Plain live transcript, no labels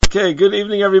Okay, good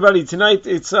evening, everybody. Tonight,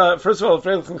 it's first of all,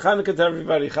 Freilich and Chanukah to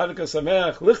everybody. Chanukah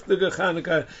Sameach, Lichtige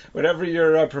Chanukah, whatever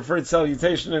your preferred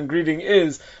salutation and greeting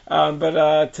is.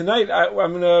 But tonight,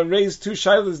 I'm going to raise two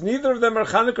shilas. Neither of them are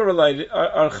Chanukah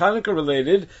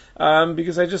related,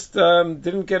 because I just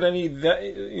didn't get any,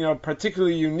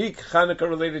 particularly unique Chanukah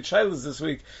related shilas this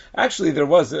week. Actually, there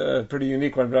was a pretty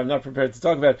unique one, but I'm not prepared to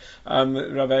talk about.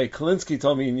 Rabbi Kalinsky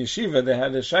told me in yeshiva they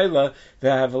had a shaila. They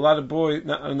have a lot of boys.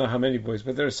 I don't know how many boys,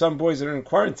 but there are some boys that are in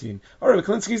quarantine. Oh, Rabbi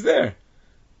Kalinsky's there.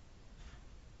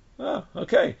 Oh,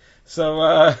 okay.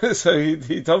 So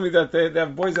he told me that they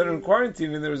have boys that are in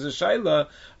quarantine, and there was a shaila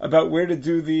about where to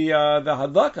do the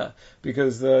hadlaka,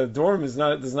 because the dorm does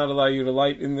not allow you to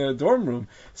light in the dorm room.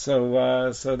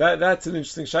 So that's an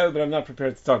interesting shaila, but I'm not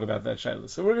prepared to talk about that shaila.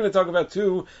 So we're going to talk about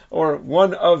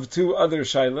one of two other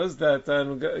shailas that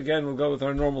again will go with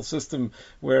our normal system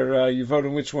where you vote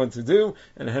on which one to do,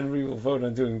 and Henry will vote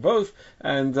on doing both,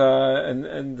 and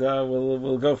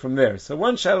we'll go from there. So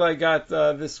one shaila I got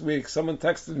this week, someone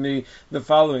texted me the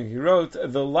following. He wrote,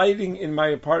 "The lighting in my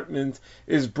apartment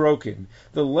is broken.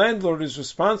 The landlord is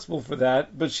responsible for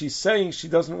that, but she's saying she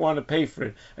doesn't want to pay for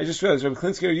it." I just realized, Rabbi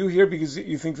Klinsky, are you here because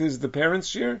you think this is the parents'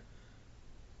 shir?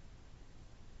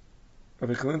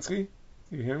 Rabbi Klinsky,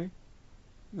 you hear me?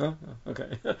 No? Oh,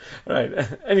 okay. All right.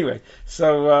 Anyway,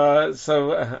 so I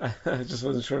just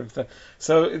wasn't sure if that.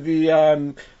 So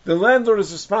the landlord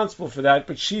is responsible for that,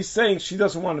 but she's saying she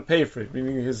doesn't want to pay for it.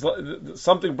 Meaning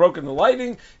something broke in the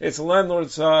lighting. It's the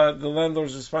landlord's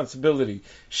responsibility.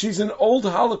 She's an old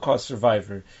Holocaust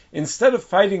survivor. Instead of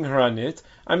fighting her on it,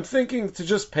 I'm thinking to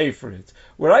just pay for it.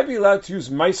 Would I be allowed to use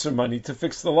Meiser money to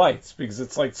fix the lights? Because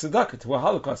it's like tzedakah to a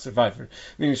Holocaust survivor.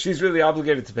 Meaning she's really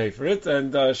obligated to pay for it,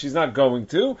 and she's not going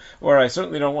to, or I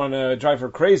certainly don't want to drive her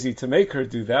crazy to make her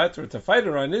do that, or to fight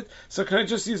her on it, so can I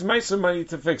just use Meiser money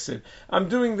to fix it? I'm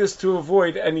doing this to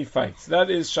avoid any fights. That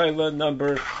is Shaila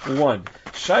number 1.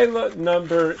 Shaila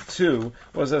number 2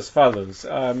 was as follows.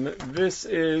 This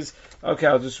is, okay,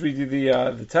 I'll just read you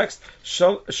the text.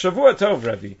 Shavua Tov,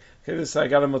 Rebbe. Okay, this I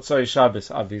got on Motzai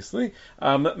Shabbos, obviously.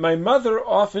 My mother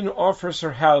often offers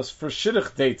her house for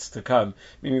shidduch dates to come,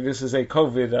 meaning this is a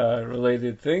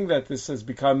COVID-related thing, that this has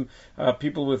become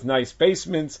people with nice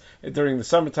basements during the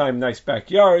summertime, nice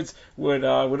backyards, would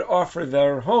offer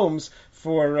their homes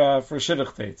for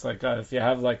shidduch dates. Like if you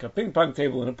have like a ping pong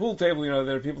table and a pool table,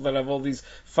 there are people that have all these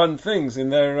fun things in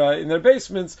their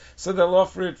basements, so they'll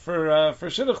offer it for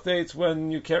shidduch dates when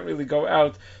you can't really go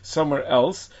out somewhere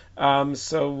else.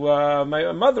 So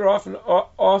my mother often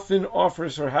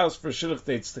offers her house for shidduch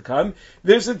dates to come.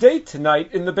 There's a date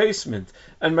tonight in the basement,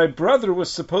 and my brother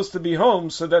was supposed to be home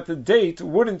so that the date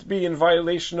wouldn't be in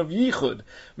violation of Yichud.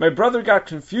 My brother got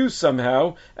confused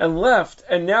somehow and left,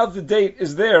 and now the date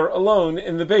is there alone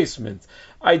in the basement.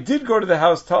 I did go to the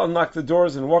house to unlock the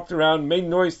doors and walked around, made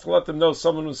noise to let them know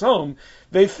someone was home.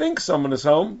 They think someone is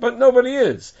home, but nobody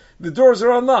is. The doors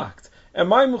are unlocked.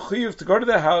 Am I mechuyev to go to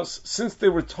the house since they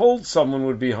were told someone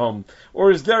would be home? Or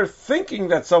is their thinking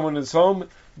that someone is home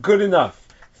good enough?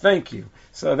 Thank you.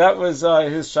 So that was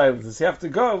his shayla. Does he have to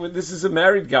go? This is a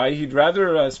married guy. He'd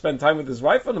rather spend time with his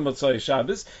wife on the Motzai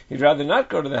Shabbos. He'd rather not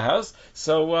go to the house.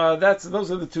 So those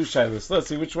are the two shaylas. Let's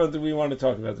see, which one do we want to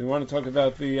talk about? Do we want to talk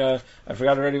about the, I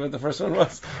forgot already what the first one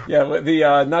was. Yeah,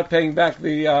 the not paying back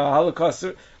the Holocaust,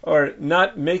 or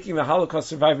not making the Holocaust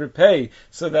survivor pay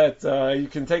so that you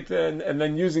can take and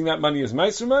then using that money as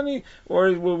Meiser money?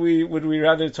 Or would we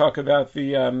rather talk about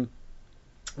the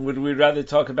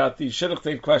shidduch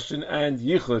date question and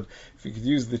Yichud? If you could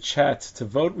use the chat to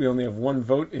vote. We only have one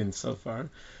vote in so far.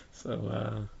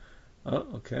 So,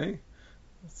 okay.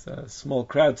 It's a small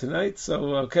crowd tonight.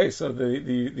 So, okay, so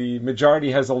the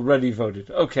majority has already voted.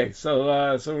 Okay, so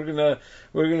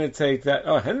we're gonna take that.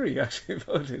 Oh, Henry actually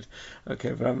voted.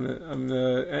 Okay, but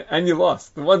and you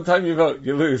lost. The one time you vote,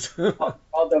 you lose. Child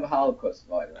of a Holocaust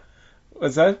survivor.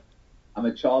 What's that? I'm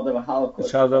a child of a Holocaust.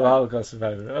 A child of a Holocaust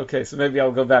survivor. Okay, so maybe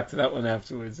I'll go back to that one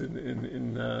afterwards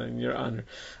in your honor.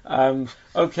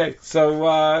 Okay, so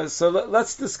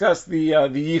let's discuss the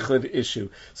Yichud issue.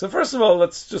 So first of all,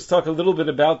 let's just talk a little bit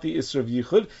about the issue of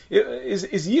Yichud.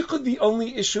 Is Yichud the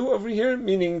only issue over here?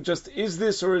 Meaning, just is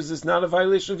this or is this not a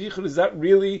violation of Yichud? Is that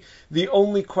really the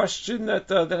only question that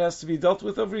has to be dealt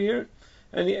with over here?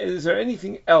 And is there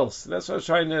anything else? That's what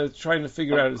I was trying to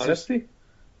figure out. Honesty.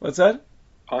 What's that?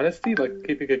 Honesty, like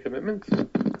keeping a commitment?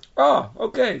 Ah,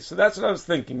 okay, so that's what I was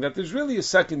thinking, that there's really a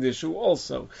second issue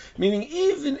also. Meaning,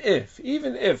 even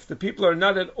if the people are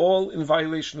not at all in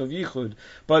violation of Yichud,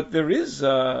 but there is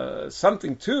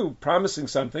something to promising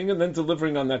something and then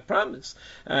delivering on that promise.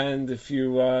 And if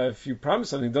you promise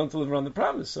something, don't deliver on the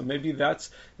promise. So maybe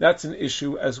that's an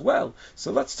issue as well.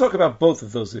 So let's talk about both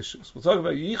of those issues. We'll talk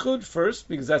about Yichud first,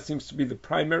 because that seems to be the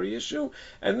primary issue,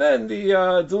 and then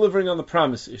the delivering on the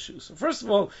promise issue. So first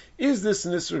of all, is this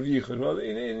an Isser of Yichud? Well,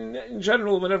 in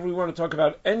general, whenever we want to talk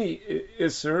about any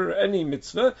Isser, any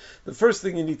mitzvah, the first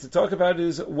thing you need to talk about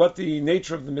is what the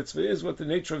nature of the mitzvah is, what the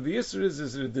nature of the Isser is.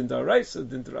 Is it a din d'oraisa, a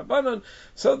din d'Rabbanan?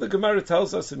 So the Gemara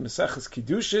tells us in Maseches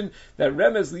Kiddushin that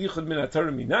remez liyichud min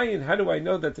haTorah minayin. How do I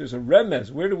know that there's a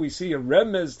remez? Where do we see a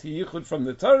remez to yichud from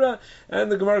the Torah?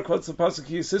 And the Gemara quotes the pasuk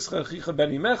Yisischa chicha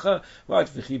ben imecha, what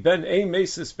v'chi ben ein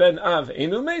mesis ben av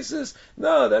einu mesis.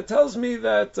 No, that tells me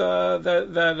that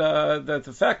that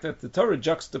the fact that the Torah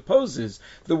juxtaposes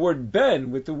the word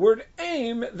ben with the word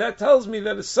aim, that tells me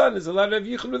that a son is allowed to have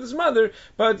yichud with his mother,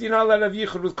 but you're not allowed to have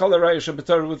yichud with kol arayos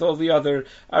b'Torah with all the other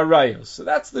arayos. So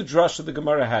that's the drasha the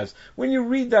Gemara has. When you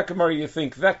read that Gemara, you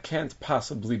think that can't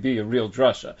possibly be a real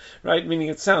drasha, right? Meaning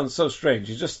it sounds so strange.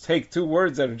 You just take two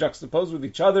words that are juxtaposed with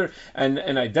each other and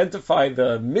identify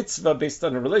the mitzvah based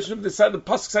on a relationship. The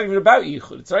pasuk's not even about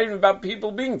yichud. It's not even about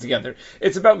people being together.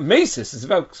 It's about mesis. It's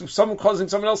about someone causing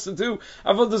someone else to do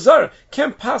avodah zarah.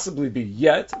 Can't possibly be.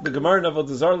 Yet the Gemara in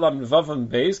avodah zarah lam nevavam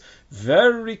beis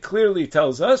very clearly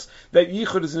tells us that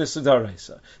yichud is an issur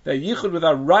d'oraisa. That yichud with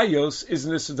arayos is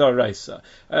an issur d'oraisa.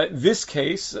 This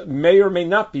case may or may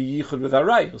not be yichud with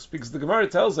arayos, because the Gemara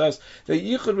tells us that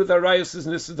yichud with arayos is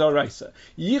an issur d'oraisa.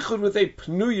 Yichud with a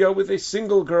pnuya, with a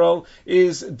single girl,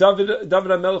 is David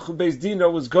HaMelech who Beis Dino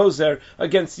was gozer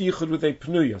against yichud with a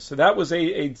pnuya. So that was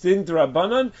a din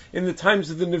d'Rabbanan in the times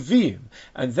of the Nevi'im.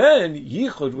 And then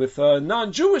yichud with a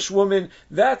non-Jewish woman,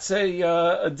 that's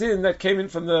a din that came in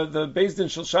from the Beis Din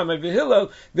Shel Shammai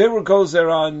v'Hillel. They were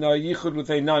gozer on yichud with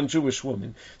a non-Jewish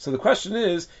woman. So the question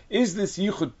is this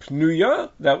yichud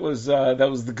pnuya that was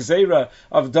the gzeira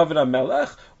of David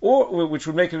HaMelech, or which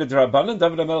would make it a d'Rabbanan?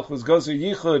 David HaMelech was gozer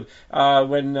yichud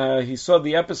when he saw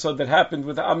the episode that happened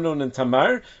with Amnon and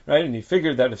Tamar, right? And he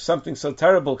figured that if something so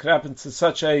terrible could happen to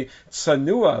such a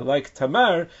tsanua like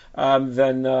Tamar,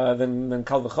 then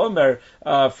kal v'chomer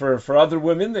for other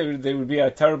women, they would be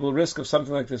at terrible risk of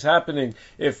something like this happening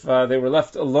if they were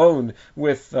left alone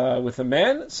with a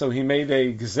man. So he made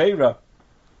a gzeira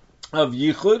of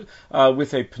yichud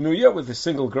with a pnuya, with a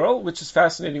single girl, which is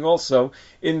fascinating also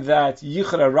in that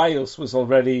yichud arayos was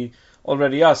already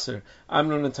aser.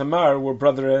 Amnon and Tamar were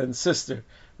brother and sister,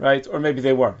 right? Or maybe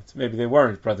they weren't. Maybe they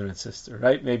weren't brother and sister,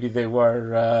 right? Maybe they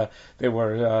were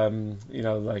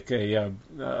like a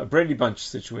Brady Bunch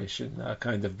situation,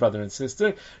 kind of brother and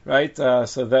sister, right?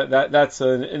 So that's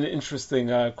an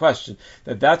interesting question.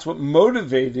 That's what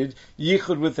motivated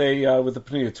yichud with a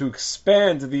pnuya, to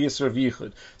expand the yisur of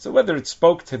yichud. So whether it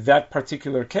spoke to that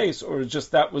particular case or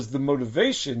just that was the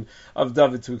motivation of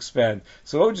David to expand.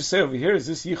 So what would you say over here? Is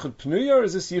this yichud pnuya or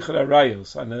is this yichud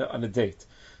arayos on a date?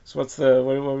 So what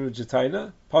would you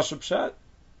taina? Pasha pshat?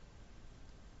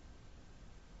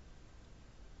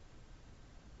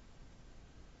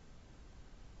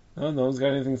 No one's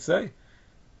got anything to say.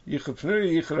 Yichud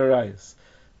pnuya, yichud arayos.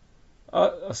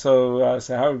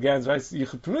 So Howard Gans writes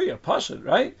yichud pnuya, pasha,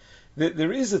 right?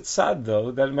 There is a tzad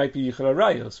though that it might be yichud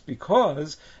arayos,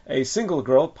 because a single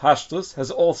girl, pashtus,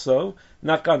 has also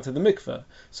not gone to the mikveh,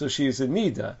 so she is a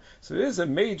nida. So there is a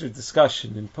major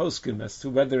discussion in poskim as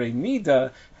to whether a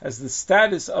nida has the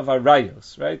status of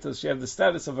arayos, right? Does she have the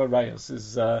status of arayos?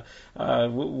 Is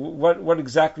what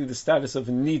exactly the status of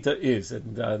a nida is?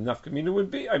 And nafkamina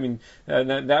would be,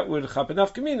 that would chapen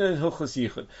nafkamina in hilchos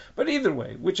yichud. But either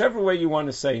way, whichever way you want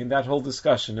to say in that whole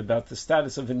discussion about the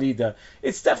status of a nida,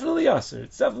 it's definitely aser.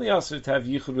 It's definitely aser to have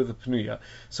yichud with a pnuya.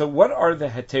 So what are the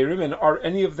heterim, and are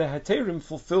any of the heterim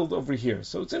fulfilled over here?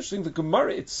 So it's interesting, the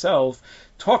Gemara itself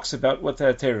talks about what the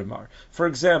heterim are. For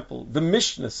example, the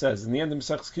Mishnah says in the end of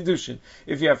Maseches Kiddushin,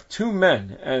 if you have two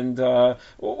men and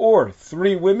or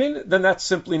three women, then that's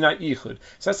simply not yichud.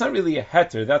 So that's not really a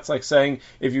heter. That's like saying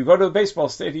if you go to a baseball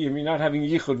stadium, you're not having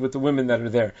yichud with the women that are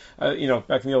there.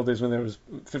 Back in the old days when there was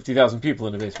 50,000 people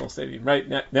in a baseball stadium, right?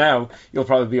 Now you'll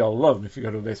probably be all alone if you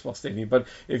go to a baseball stadium. But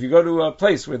if you go to a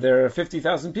place where there are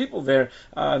 50,000 people there,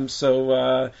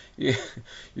 you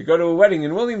go to a wedding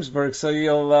in Williamsburg, so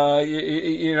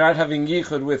you're not having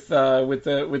yichud with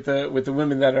the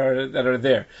women that are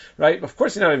there, right? Of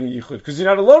course, you're not having yichud because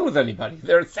you're not alone with anybody.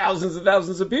 There are thousands and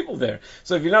thousands of people there.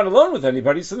 So if you're not alone with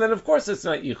anybody, so then of course it's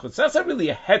not yichud. So that's not really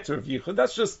a heter of yichud.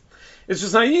 It's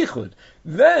just not yichud.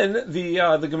 Then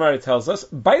the Gemara tells us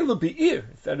baila be'ir,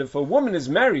 that if a woman is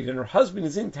married and her husband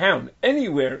is in town,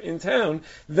 anywhere in town,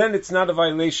 then it's not a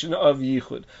violation of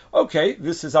yichud. Okay,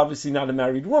 this is obviously not a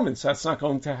married woman, so that's not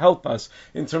going to help us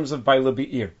in terms of baila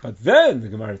be'ir. But then the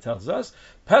Gemara tells us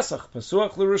Pesach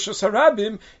Pasuach l'Rishus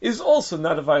Harabim is also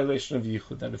not a violation of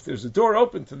yichud. That if there's a door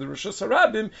open to the Rishus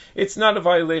Harabim, it's not a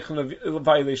violation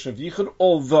of yichud.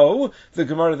 Although the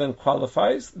Gemara then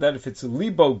qualifies that if it's a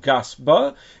libo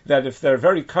gasba, that if they're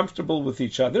very comfortable with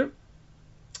each other,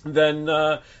 then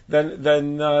if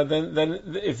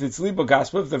it's libo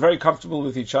gaspa, if they're very comfortable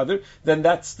with each other, then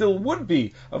that still would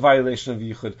be a violation of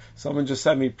yichud. Someone just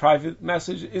sent me a private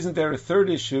message. Isn't there a third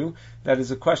issue that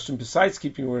is a question besides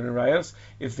keeping word in rayos?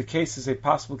 If the case is a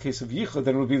possible case of yichud,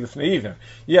 then it will be lifnei iver.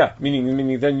 Yeah,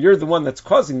 meaning then you're the one that's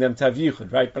causing them to have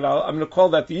yichud, right? But I'm going to call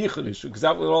that the yichud issue because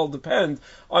that will all depend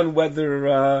on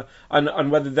whether on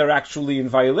whether they're actually in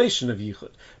violation of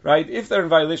yichud, right? If they're in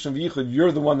violation of yichud,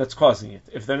 you're the one that's causing it.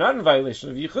 If they're not in violation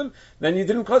of yichud, then you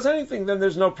didn't cause anything. Then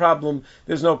there's no problem.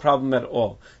 There's no problem at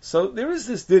all. So there is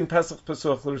this din Pesach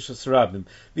Pasuach l'Rishus Harabim.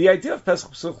 The idea of Pesach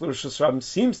Pasuach l'Rishus Harabim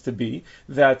seems to be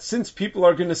that since people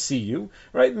are going to see you,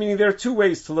 right? Meaning there are two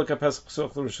ways to look at Pesach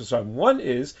Pasuach l'Rishus Harabim. One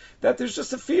is that there's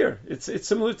just a fear. It's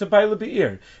similar to Baila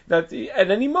Be'ir, that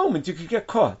at any moment you could get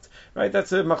caught, right?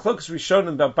 That's a machlokas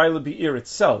rishonim about Baila Be'ir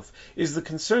itself. Is the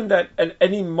concern that at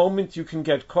any moment you can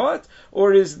get caught,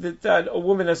 or is that a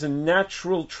woman has a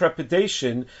natural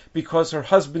trepidation because her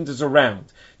husband is around?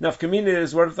 Nafkamina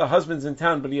is, what if the husband's in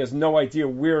town but he has no idea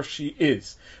where she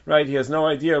is, right? He has no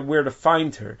idea where to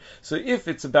find her. So if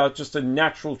it's about just a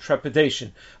natural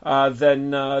trepidation,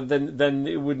 then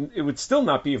it would still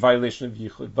not be a violation of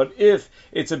yichud. But if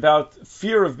it's about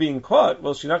fear of being caught,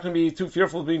 well, she's not going to be too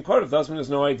fearful of being caught if the husband has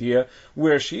no idea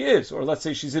where she is. Or let's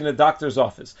say she's in a doctor's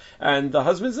office and the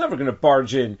husband's never going to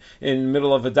barge in the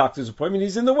middle of a doctor's appointment.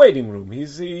 He's in the waiting room.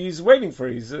 He's waiting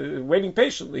waiting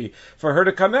patiently for her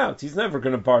to come out. He's never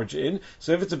going to barge in.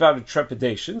 So if it's about a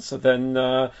trepidation, so then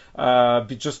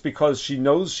just because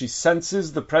she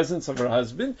senses the presence of her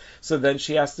husband, so then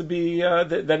she has to be,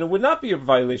 then it would not be a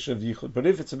violation of yichud. But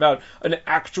if it's about an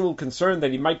actual concern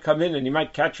that he might come in and he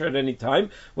might catch her at any time,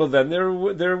 well then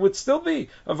there would still be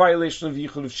a violation of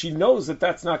yichud if she knows that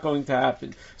that's not going to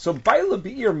happen. So Baila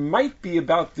Be'ir might be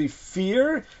about the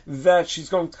fear that she's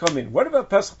going to come in. What about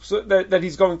Pesach that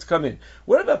he's going to come in?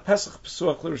 What about Pesach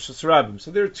Pasuach l'Rishus Harabim?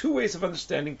 So there are two ways of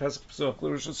understanding Pesach Pasuach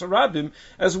l'Rishus Harabim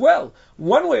as well.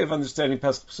 One way of understanding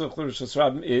Pesach Pasuach l'Rishus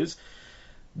Harabim is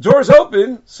doors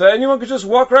open, so anyone could just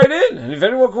walk right in, and if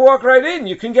anyone can walk right in,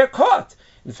 you can get caught.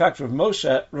 In fact, Rav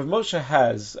Moshe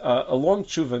has a long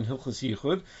tshuva in Hilchos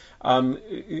Yichud.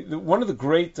 One of the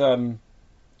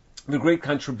great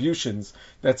contributions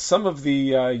that some of the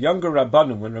younger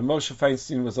Rabbanim, when Rav Moshe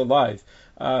Feinstein was alive,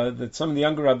 that some of the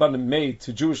younger Rabbanim made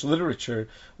to Jewish literature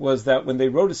was that when they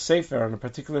wrote a sefer on a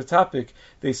particular topic,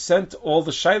 they sent all the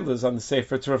shailas on the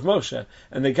sefer to Rav Moshe,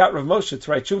 and they got Rav Moshe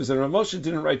to write tshuvas. And Rav Moshe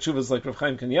didn't write tshuvas like Rav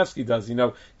Chaim Kanievsky does,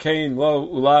 kain, lo,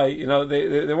 ulai,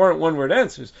 they weren't one-word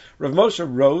answers. Rav Moshe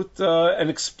wrote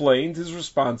and explained his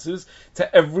responses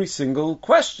to every single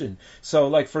question. So,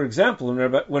 like for example,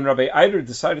 when Rabbi Eider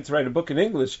decided to write a book in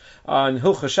English on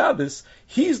Hilchos Shabbos,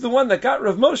 he's the one that got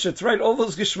Rav Moshe to write all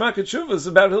those Geshmak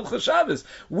tshuvas about Hilchos Shabbos.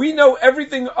 We know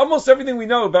everything, almost everything we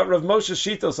know about Rav Moshe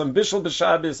Shitos and Bishul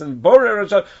B'Shabbos and Borer and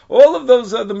Shabbos, all of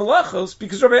those the Malachos,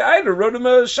 because Rabbi Eider wrote him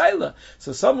a shaila.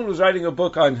 So someone was writing a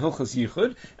book on Hilchos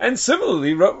Yichud, and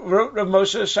similarly wrote Rav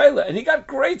Moshe a shaila, and he got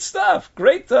great stuff,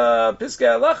 great Piskei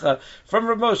Halacha from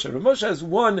Rav Moshe. Rav Moshe has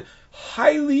one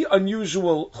highly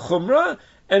unusual chumrah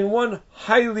and one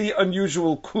highly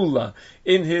unusual kula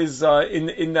in his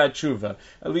in that tshuva.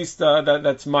 At least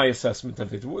that's my assessment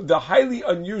of it. The highly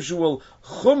unusual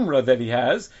chumrah that he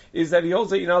has is that he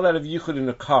holds that you're not allowed to have yichud in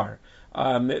a car.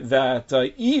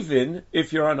 That even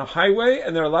if you're on a highway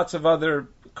and there are lots of other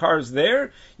cars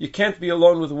there, you can't be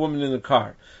alone with a woman in the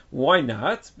car. Why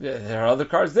not? There are other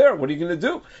cars there. What are you going to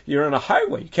do? You're on a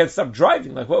highway. You can't stop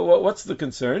driving. Like, what's the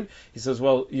concern? He says,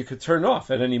 well, you could turn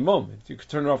off at any moment. You could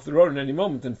turn off the road at any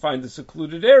moment and find a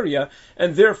secluded area,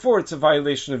 and therefore it's a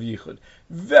violation of yichud.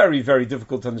 Very, very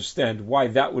difficult to understand why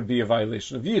that would be a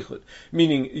violation of yichud.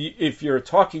 Meaning, if you're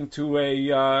talking to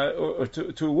a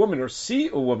woman or see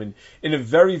a woman in a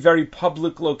very, very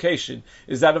public location,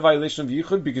 is that a violation of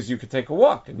yichud? Because you could take a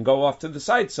walk and go off to the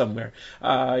side somewhere.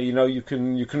 You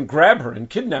can and grab her and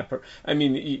kidnap her. I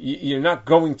mean, you're not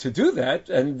going to do that.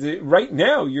 And right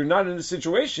now, you're not in a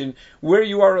situation where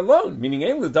you are alone. Meaning,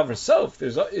 ein l'davar sof.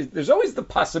 There's always the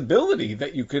possibility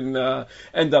that you can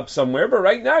end up somewhere. But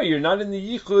right now, you're not in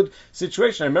the yichud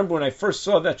situation. I remember when I first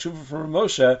saw that tshuva from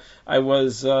Moshe, I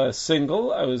was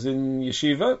single. I was in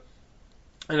yeshiva.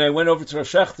 And I went over to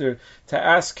Rosh Shechter to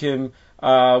ask him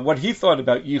what he thought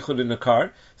about yichud in a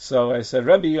car. So I said,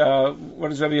 Rebbe, what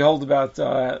does Rebbe hold about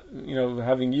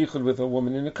having yichud with a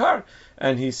woman in a car?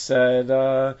 And he said,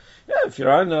 yeah, if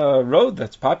you're on a road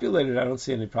that's populated, I don't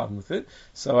see any problem with it.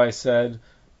 So I said,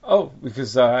 oh,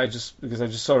 because I just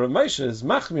saw Rav Moshe is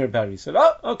machmir about it. He said,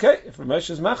 oh, okay, if Rav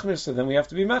Moshe is machmir, so then we have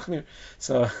to be machmir.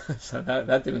 So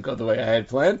that didn't go the way I had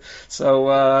planned. So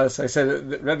I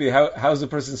said, Rebbe, how's a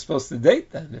person supposed to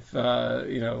date then? If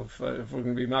if we're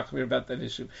going to be machmir about that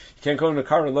issue, you can't go in a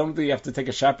car alone. Do you have to take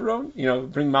a chaperone?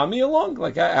 Bring mommy along.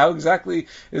 Like how exactly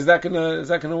is that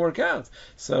gonna work out?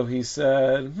 So he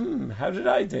said, how did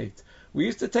I date? We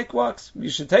used to take walks. You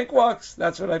should take walks.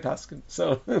 That's what I paskin.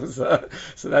 So it was,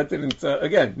 so that didn't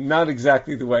again not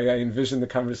exactly the way I envisioned the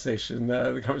conversation.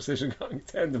 The conversation going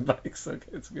tandem bikes. Okay,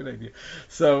 it's a good idea.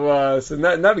 So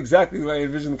not exactly the way I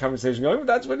envisioned the conversation going, but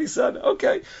that's what he said.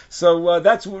 Okay, so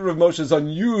that's Rav Moshe's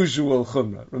unusual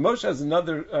chumrah. Rav Moshe has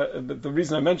another. But the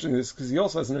reason I'm mentioning this is because he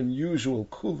also has an unusual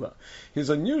kula. His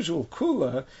unusual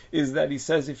kula is that he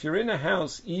says if you're in a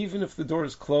house, even if the door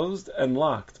is closed and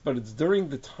locked, but it's during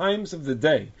the times of the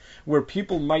day where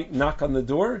people might knock on the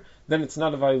door, then it's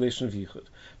not a violation of yichud.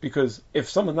 Because if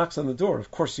someone knocks on the door, of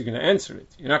course you're going to answer it.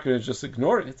 You're not going to just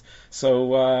ignore it.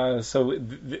 So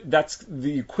that's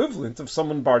the equivalent of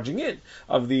someone barging in,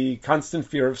 of the constant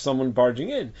fear of someone barging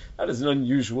in. That is an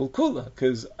unusual kula,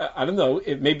 because I don't know,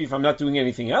 maybe if I'm not doing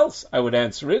anything else, I would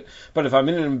answer it. But if I'm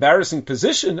in an embarrassing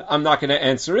position, I'm not going to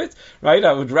answer it, right?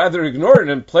 I would rather ignore it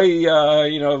and play,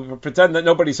 pretend that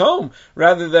nobody's home,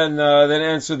 rather than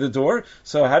answer the door.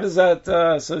 So how does that?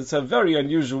 So it's a very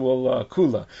unusual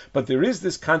kula. But there is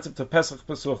this concept of Pesach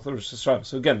Pesuach L'Rosh Hashanah.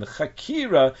 So again, the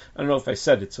Chakira, I don't know if I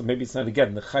said it, so maybe it's not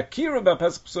again. The Chakira about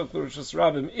Pesach Pesuach L'Rosh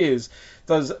Hashanah is,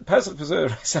 does Pesach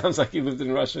Pesuach, sounds like he lived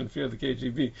in Russia in fear of the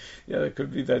KGB. Yeah, it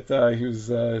could be that he was,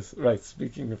 right,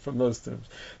 speaking from those terms.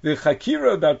 The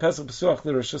Chakira about Pesach Pesuach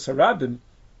L'Rosh Hashanah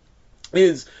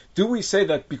is, do we say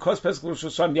that because Pesach Rosh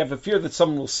Hashanah you have a fear that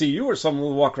someone will see you or someone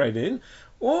will walk right in?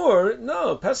 Or,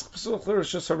 no, Pesach Pesuach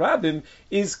Rosh Hashanah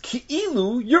is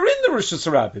ki'ilu, you're in the Rosh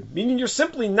Hashanah, meaning you're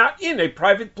simply not in a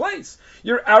private place.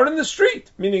 You're out in the street,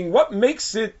 meaning what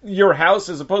makes it your house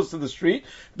as opposed to the street?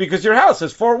 Because your house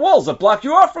has four walls that block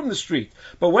you off from the street.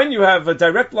 But when you have a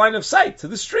direct line of sight to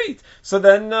the street, so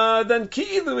then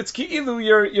ki'ilu, it's ki'ilu,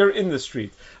 you're in the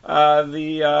street.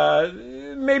 Maybe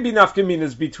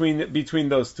nafkaminas between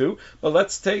those two, but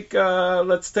let's take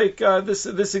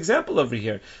this example over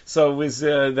here. So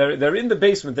they're in the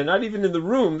basement. They're not even in the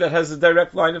room that has a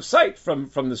direct line of sight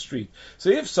from the street. So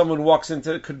if someone walks if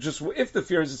the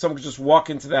fear is that someone could just walk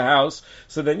into the house,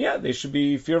 so then yeah, they should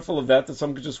be fearful of that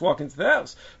someone could just walk into the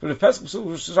house. But if Pesach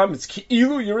Pesach it's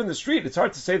ki'ilu, you're in the street. It's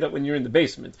hard to say that when you're in the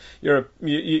basement.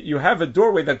 You have a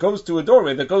doorway that goes to a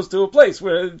doorway that goes to a place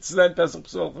where it's then Pesach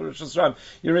Pesach.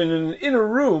 You're in an inner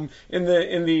room in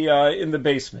the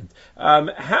basement.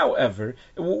 However,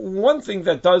 one thing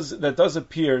that does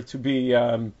appear to be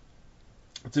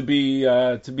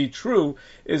true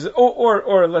is,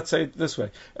 or let's say it this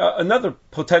way, another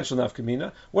potential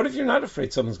nafkamina. What if you're not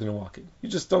afraid someone's going to walk in?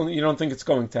 You don't think it's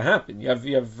going to happen. You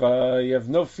have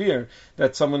no fear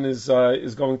that someone is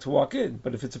going to walk in.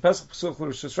 But if it's a Pesach Pesuach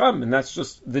L'Rosh Hashanah, and that's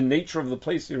just the nature of the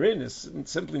place you're in, it's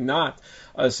simply not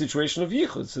a situation of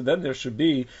yichud. So then there should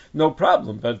be no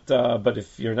problem. But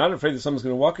if you're not afraid that someone's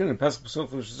going to walk in, and Pesach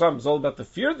Pesuach L'Rosh Hashanah is all about the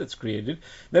fear that's created,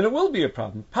 then it will be a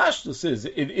problem. Pashtus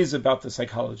is about the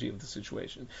psychology of the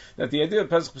situation. That the idea of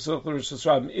Pesach Pesuach L'Rosh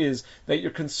Hashanah is that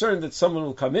you're concerned that someone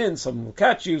will come in, someone will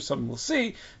catch you, someone will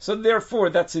see. So therefore,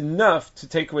 that's enough to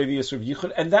take away the issue of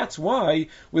yichud, and that's why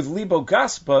with libo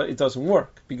gaspa it doesn't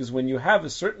work, because when you have a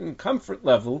certain comfort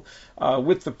level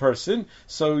with the person,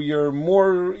 so you're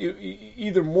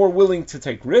either more willing to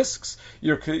take risks,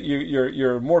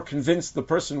 you're more convinced the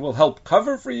person will help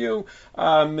cover for you.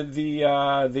 The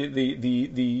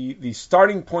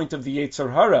starting point of the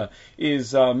Yetzer Hara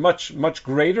is much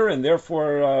greater, and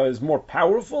therefore is more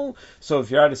powerful. So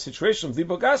if you're at a situation of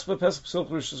libo gaspa, Pesach Pesuach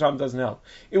L'Rosh Hashanah doesn't help.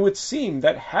 It would seem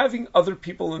that having other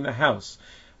people in the house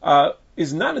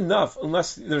is not enough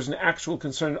unless there's an actual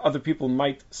concern other people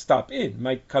might stop in,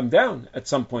 might come down at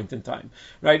some point in time,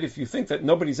 right? If you think that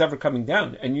nobody's ever coming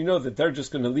down and you know that they're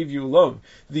just going to leave you alone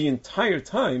the entire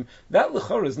time, that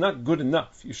l'chora is not good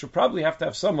enough. You should probably have to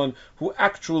have someone who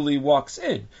actually walks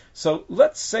in. So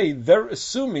let's say they're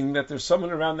assuming that there's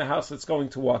someone around the house that's going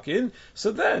to walk in,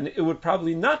 so then it would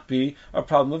probably not be a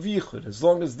problem of yichud, as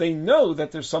long as they know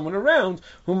that there's someone around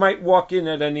who might walk in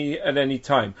at any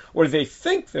time, or they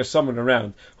think there's someone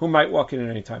around who might walk in at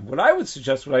any time. What I would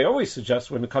suggest, what I always suggest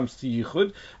when it comes to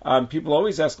yichud, people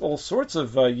always ask all sorts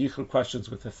of yichud questions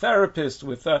with a therapist.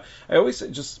 I always say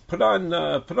just put on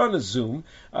a Zoom,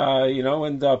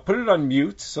 and put it on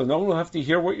mute so no one will have to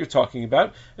hear what you're talking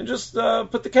about, and just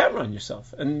put the camera on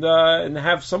yourself, and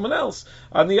have someone else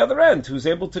on the other end who's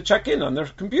able to check in on their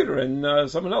computer, and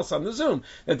someone else on the Zoom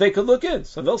that they could look in,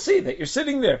 so they'll see that you're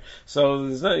sitting there. So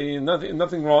there's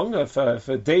nothing wrong if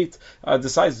a date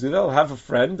decides to do that. I'll have a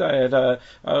friend. I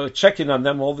had check in on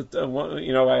them all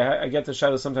the. I get the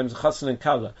shadow sometimes. Chassan and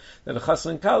Kala, that a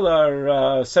Chassan and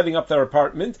Kala are setting up their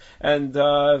apartment, and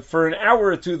for an hour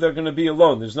or two they're going to be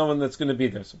alone. There's no one that's going to be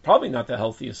there. So probably not the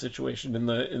healthiest situation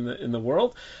in the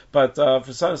world, but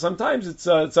for sometimes it's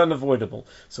unavoidable.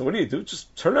 So what do?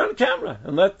 Just turn on a camera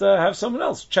and have someone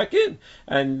else check in.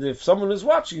 And if someone is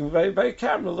watching by a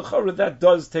camera, l'chora, that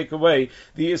does take away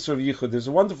the Isra of Yichud. There's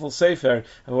a wonderful sefer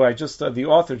who the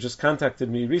author just contacted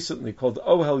me recently called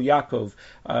Ohel Yaakov.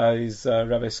 He's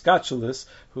Rabbi Skatchelis,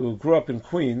 who grew up in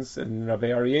Queens in Rabbi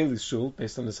Arieli's shul,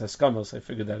 based on his Haskamos, I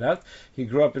figured that out. He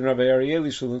grew up in Rabbi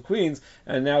Arieli's shul in Queens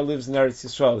and now lives in Eretz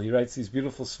Yisrael. He writes these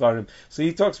beautiful svarim. So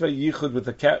he talks about Yichud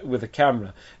with a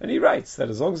camera, and he writes that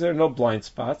as long as there are no blind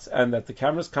spots and that the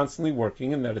camera is constantly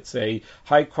working and that it's a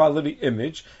high quality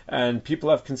image and people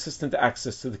have consistent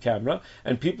access to the camera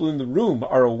and people in the room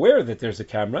are aware that there's a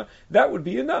camera, that would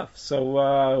be enough.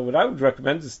 So what I would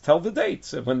recommend is tell the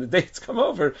dates. And when the dates come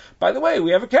over, by the way,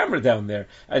 we have a camera down there,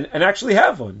 and actually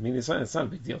have one. I mean, it's not a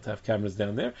big deal to have cameras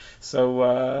down there.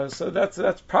 So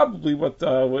that's probably what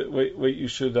you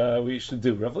should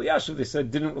do. Rav Elyashiv, they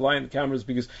said, didn't rely on the cameras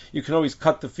because you can always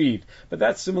cut the feed. But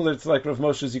that's similar to like Rav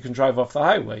Moshe's, you can drive off the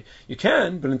highway. You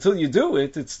can, but until you do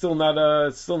it, it's still not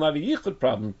a yichud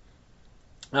problem.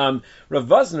 Rav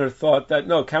Vazner thought that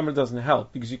no, camera doesn't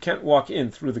help because you can't walk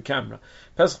in through the camera.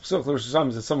 Pesach Pesach Rosh Hashanah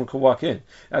is that someone could walk in.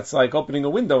 That's like opening a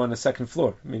window on the second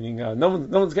floor, meaning no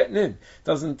one's getting in.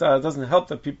 Doesn't help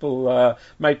that people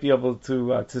might be able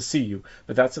to see you.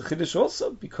 But that's a chiddush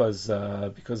also because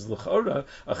l'chora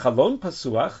a chalon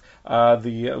pasuach.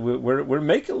 We're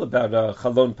making about a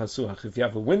chalon pasuach. If you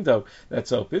have a window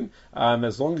that's open,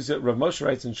 as long as Rav Moshe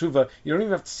writes in Shuvah, you don't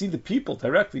even have to see the people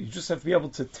directly. You just have to be able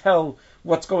to tell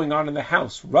what's going on in the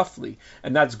house roughly,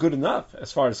 and that's good enough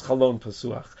as far as chalon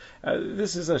pasuach.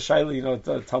 This is a shaila,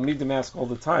 Talmidim ask all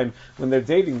the time when they're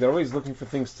dating. They're always looking for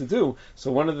things to do.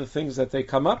 So one of the things that they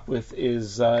come up with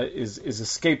is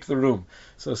escape the room.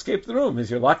 So escape the room is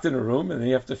you're locked in a room and then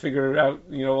you have to figure out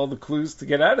all the clues to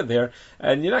get out of there,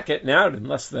 and you're not getting out in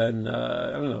less than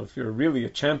I don't know if you're really a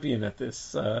champion at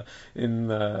this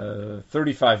in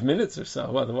 35 minutes or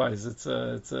so. Otherwise, it's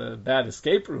a bad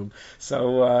escape room.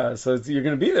 So you're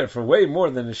going to be there for way more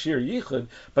than a sheer yichud.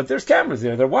 But there's cameras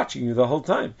there; they're watching you the whole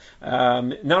time.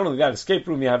 Not only that, escape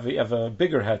room, you have a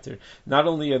bigger heter. Not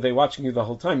only are they watching you the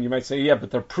whole time, you might say, yeah,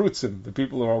 but they're prutzim, the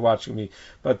people who are watching me.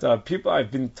 But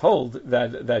I've been told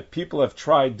that people have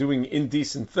tried doing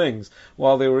indecent things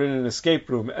while they were in an escape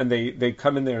room, and they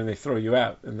come in there and they throw you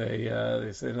out, and they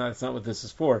say, no, that's not what this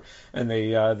is for, and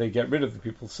they get rid of the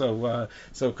people. So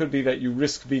it could be that you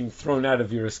risk being thrown out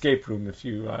of your escape room if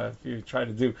you try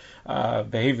to do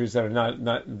behaviors that are not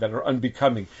that are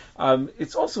unbecoming.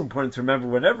 It's also important to remember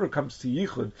whenever it comes to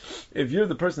yichud, if you're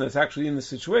the person that's actually in the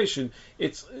situation,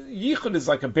 yichud is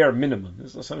like a bare minimum.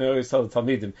 This is something I always tell the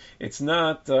Talmidim. It's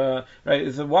not right.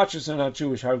 If the watchers are not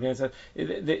Jewish, how can I say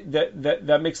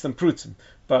that makes them prutzim?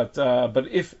 But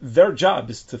if their job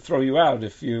is to throw you out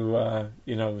if you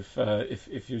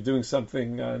if you're doing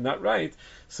something not right,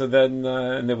 so then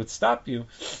and they would stop you,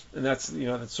 and that's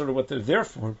sort of what they're there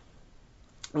for.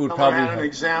 It would Someone probably had an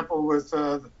example with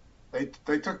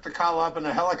they took the Kal up in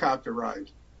a helicopter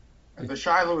ride, and the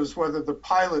shiloh was whether the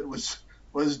pilot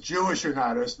was Jewish or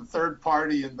not as the third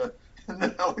party in the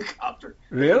helicopter.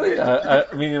 Really?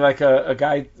 Meaning like a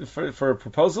guy for a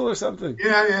proposal or something?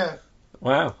 Yeah.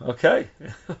 Wow. Okay.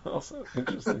 Also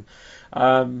interesting.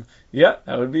 Yeah,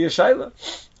 that would be a shaila.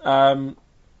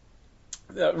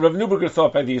 Rav Neuberger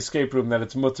thought by the escape room that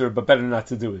it's mutter, but better not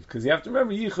to do it, because you have to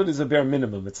remember Yichud is a bare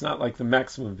minimum. It's not like the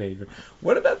maximum behavior.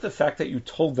 What about the fact that you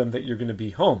told them that you're going to be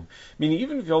home? Meaning,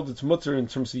 even if you hold it's mutter in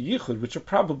terms of Yichud, which it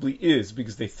probably is,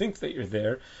 because they think that you're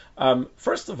there,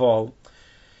 first of all,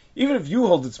 even if you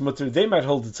hold it's mutter, they might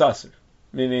hold it's aser.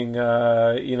 Meaning,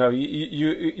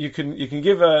 you can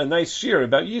give a nice shir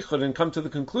about yichud and come to the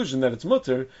conclusion that it's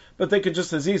mutter, but they could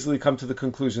just as easily come to the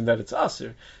conclusion that it's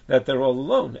aser, that they're all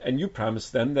alone, and you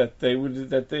promised them that they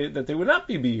would not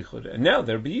be yichud, and now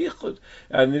they're yichud,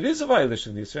 and it is a violation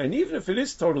of the Yisrael. And even if it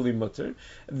is totally mutter,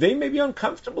 they may be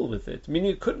uncomfortable with it.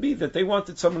 Meaning, it could be that they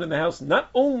wanted someone in the house not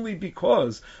only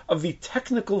because of the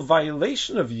technical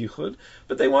violation of yichud,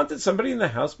 but they wanted somebody in the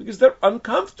house because they're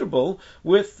uncomfortable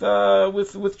with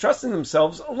trusting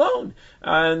themselves alone,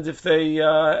 and if they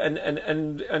and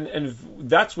if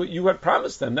that's what you had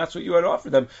promised them, that's what you had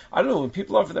offered them. I don't know, when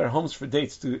people offer their homes for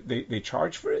dates, do they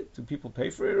charge for it? Do people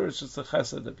pay for it, or it's just a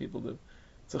chesed that people do?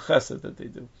 It's a chesed that they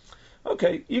do.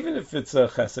 Okay, even if it's a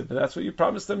chesed, but that's what you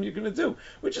promised them you're going to do,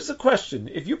 which is a question.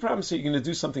 If you promise that you're going to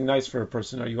do something nice for a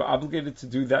person, are you obligated to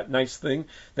do that nice thing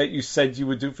that you said you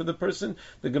would do for the person?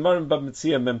 The Gemara in Bab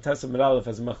Metzia Mem Tesa Meralef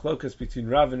has a machlokas between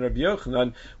Rav and Rabbi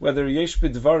Yochanan whether yesh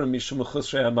b'dvarim mishum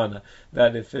chusrei amana,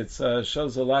 that if it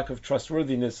shows a lack of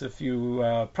trustworthiness if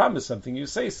you promise something, you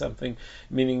say something,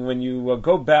 meaning when you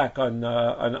go back on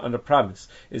a promise,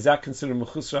 is that considered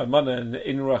mechusrei amana and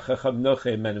inura chacham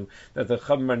noche menu, that the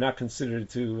chacham are not considered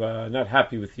to not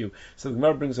happy with you? So the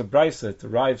Gemara brings a brisa. It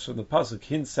derives from the pasuk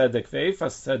hin tzedek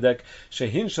ve'efas tzedek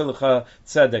shehin shalacha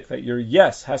tzedek, that your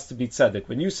yes has to be tzedek.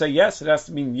 When you say yes, it has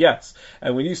to mean yes,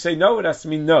 and when you say no, it has to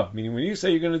mean no. Meaning, when you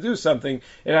say you're going to do something,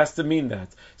 it has to mean that.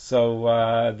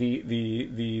 So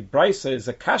the brisa is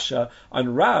a kasha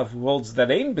on Rav, who holds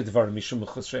that ein b'dvar mishum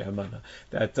chusrei hamana,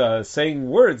 that saying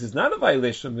words is not a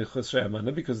violation of chusrei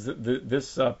hamana, because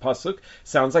this pasuk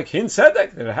sounds like hin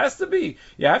tzedek, that it has to be.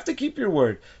 You have to keep your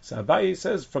word. So Abaye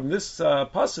says from this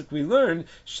pasuk we learn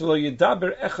shelo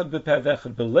yedaber echad b'peh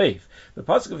v'echad b'leiv. The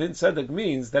pasuk of hin tzedek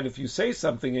means that if you say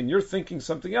something and you're thinking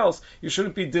something else, you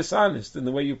shouldn't be dishonest in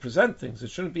the way you present things. It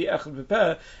shouldn't be echad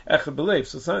b'peh, echad b'leiv.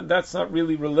 So that's not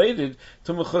really related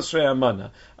to mechusrei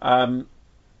amana.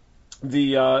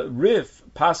 The Rif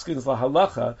paskins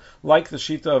lahalacha like the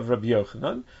shita of Rabbi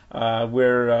Yochanan,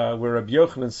 where Rabbi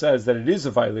Yochanan says that it is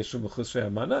a violation of chusrei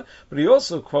amana, but he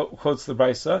also quotes the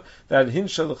brisa that hin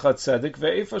shalachat tzedek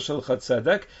ve'efa shalachat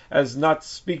tzedek as not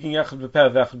speaking echad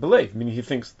b'peh ve'echad b'leiv, meaning he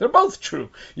thinks they're both true.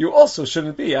 You also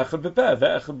shouldn't be echad b'peh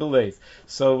ve'echad b'leiv.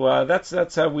 So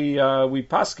that's how we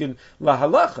paskin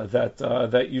lahalacha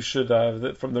that you should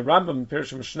from the Rambam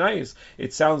Pirush Mishnayos.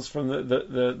 It sounds from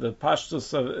the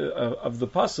pashtus of the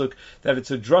pasuk that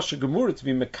it's a drasha gemura to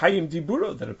be mekayim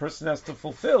diburo, that a person has to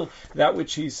fulfill that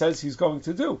which he says he's going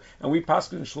to do. And we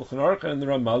paskin in Shulchan Aruch and the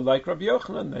Ramal like Rabbi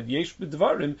Yochanan that yesh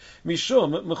b'dvarim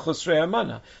mishum mechusrei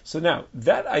amana. So now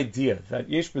that idea that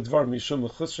yesh b'dvarim mishum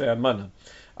mechusrei amana,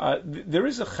 there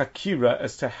is a chakira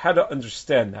as to how to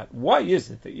understand that. Why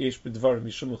is it that yesh b'dvarim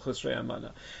mishum mechusrei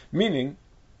amana? Meaning,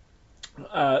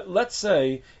 let's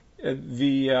say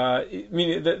the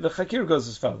chakir goes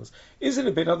as follows: is it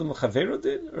a ben adam l'chaveru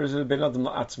din, or is it a ben adam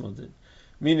la'atzmo din?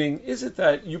 Meaning, is it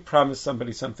that you promise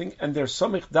somebody something and they're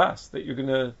somich das that you're going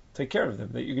to take care of them,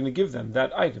 that you're going to give them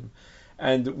that item,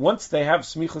 and once they have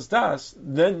smichas das,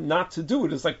 then not to do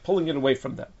it is like pulling it away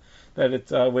from them. That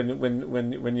it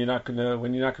when you're not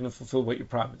going to fulfill what you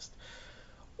promised.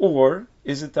 Or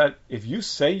is it that if you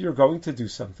say you're going to do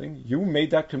something, you made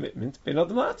that commitment, ben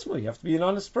adam la'atzmo, you have to be an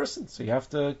honest person, so you have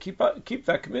to keep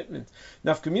that commitment.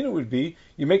 Nafkamina would be,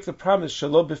 you make the promise,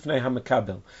 shelo b'fnei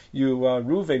hamakabel.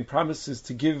 Reuven promises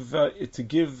to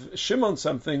give Shimon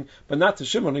something, but not to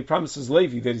Shimon. He promises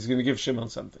Levi that he's going to give Shimon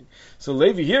something. So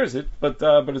Levi hears it, but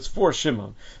it's for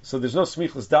Shimon. So there's no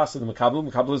smichlas das in the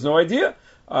makabel. Makabel has no idea.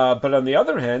 But on the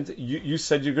other hand, you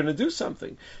said you're going to do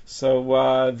something.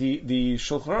 So the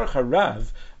Shulchan Aruch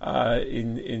Harav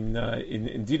in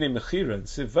Dinei Mechira and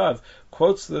Sivav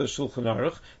quotes the Shulchan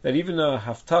Aruch that even a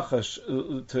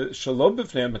haftacha to shalom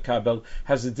b'fnei makabel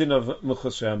has a din of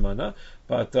mechusrei amana.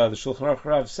 But the Shulchan Aruch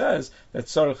Rav says that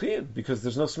tzarachin, because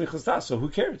there's no smichas das, so who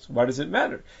cares? Why does it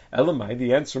matter? Elamai,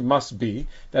 the answer must be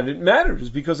that it matters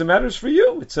because it matters for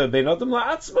you. It's a ben adam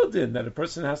la'atzmo din, that a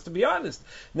person has to be honest.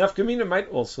 Nafkamina might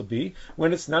also be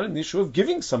when it's not an issue of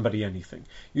giving somebody anything.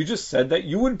 You just said that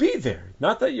you would be there,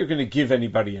 not that you're going to give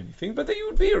anybody anything, but that you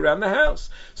would be around the house.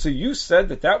 So you said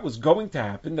that was going to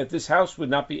happen, that this house would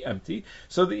not be empty.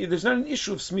 So there's not an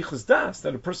issue of smichas das,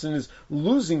 that a person is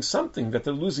losing something, that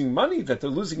they're losing money, that that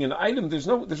they're losing an item, there's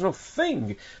no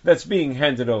thing that's being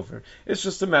handed over. It's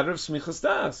just a matter of smichas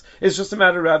das. It's just a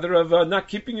matter, rather, of not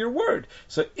keeping your word.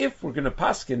 So if we're going to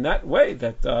paskin that way,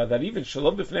 that even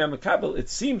shalom b'fnei hamakabel, it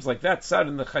seems like that side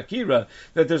in the chakira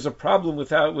that there's a problem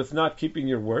with not keeping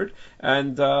your word,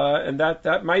 and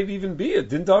that might even be a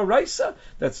dindar raisa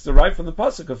that's derived from the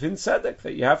pasuk of hin tzedek,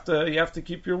 that you have to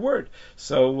keep your word.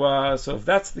 So if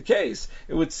that's the case,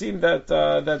 it would seem that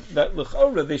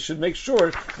l'chora they should make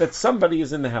sure that somebody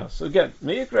is in the house. So again,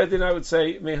 me'ikra din, I would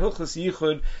say mehilchas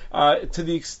yichud, to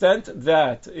the extent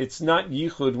that it's not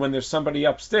yichud when there's somebody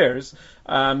upstairs.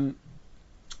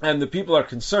 And the people are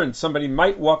concerned somebody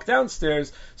might walk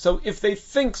downstairs, so if they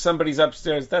think somebody's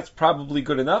upstairs, that's probably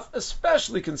good enough,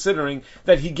 especially considering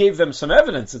that he gave them some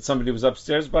evidence that somebody was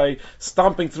upstairs by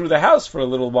stomping through the house for a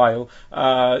little while,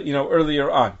 earlier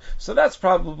on. So that's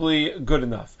probably good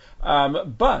enough.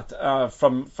 But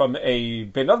from a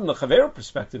Ben Adam L'Chaver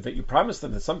perspective, that you promise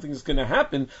them that something is going to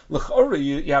happen, l'chora,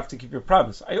 you have to keep your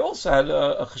promise. I also had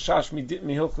a chashash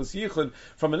mihilchus yichud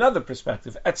from another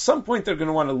perspective. At some point, they're going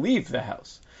to want to leave the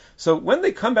house. So when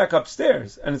they come back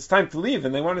upstairs and it's time to leave,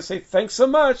 and they want to say thanks so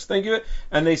much, thank you,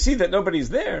 and they see that nobody's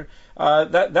there,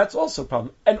 that's also a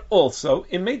problem. And also,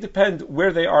 it may depend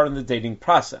where they are in the dating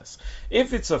process.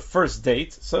 If it's a first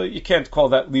date, so you can't call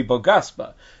that libo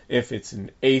gaspa. If it's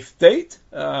an 8th date,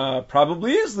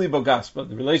 probably is libo gaspa.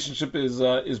 The relationship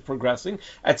is progressing.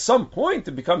 At some point,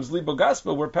 it becomes libo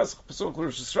gaspa, where Pesach Pesach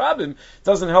Rosh Hashanah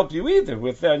doesn't help you either.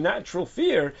 With their natural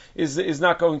fear is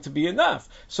not going to be enough.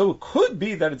 So it could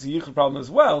be that it's a yichud problem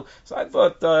as well. So I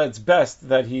thought it's best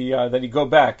that he go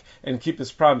back and keep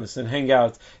his promise and hang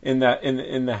out in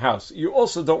the house. You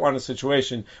also don't want a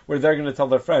situation where they're going to tell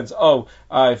their friends,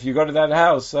 if you go to that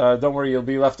house, don't worry, you'll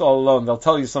be left all alone. They'll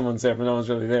tell you someone's there, but no one's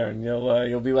really there, and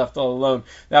you'll be left all alone.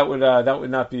 That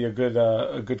would not be a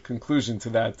good conclusion to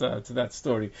that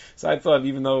story. So I thought,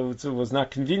 even though it was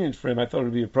not convenient for him, I thought it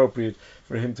would be appropriate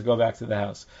for him to go back to the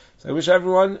house. So I wish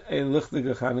everyone a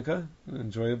lichtige Chanukah, an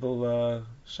enjoyable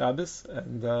Shabbos,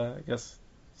 and I guess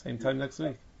same time next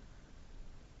week.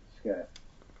 Yeah.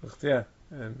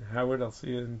 And Howard, I'll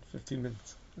see you in 15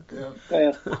 minutes. Okay.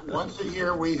 Yeah. Once a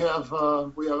year we have a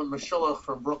mashulach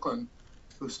from Brooklyn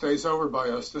who stays over by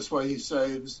us. This way he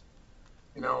saves,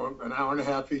 an hour and a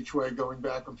half each way going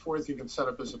back and forth. He can set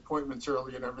up his appointments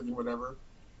early and everything, whatever.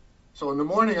 So in the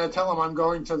morning I tell him I'm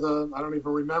going to I don't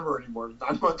even remember anymore,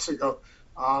 9 months ago,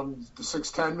 the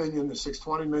 610 million, the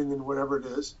 620 million, whatever it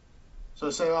is. So I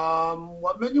say,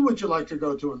 what menu would you like to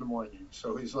go to in the morning?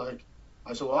 So he's like,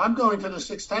 I said, well, I'm going to the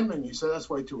 610 million. He said, that's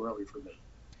way too early for me.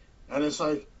 And it's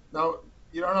like, no,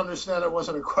 you don't understand. It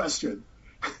wasn't a question.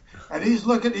 And he's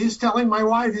telling my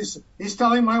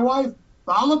wife,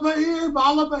 Bala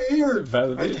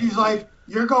Ba'ir. And she's like,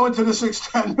 you're going to the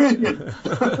 610 million.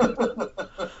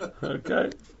 Okay,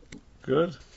 good.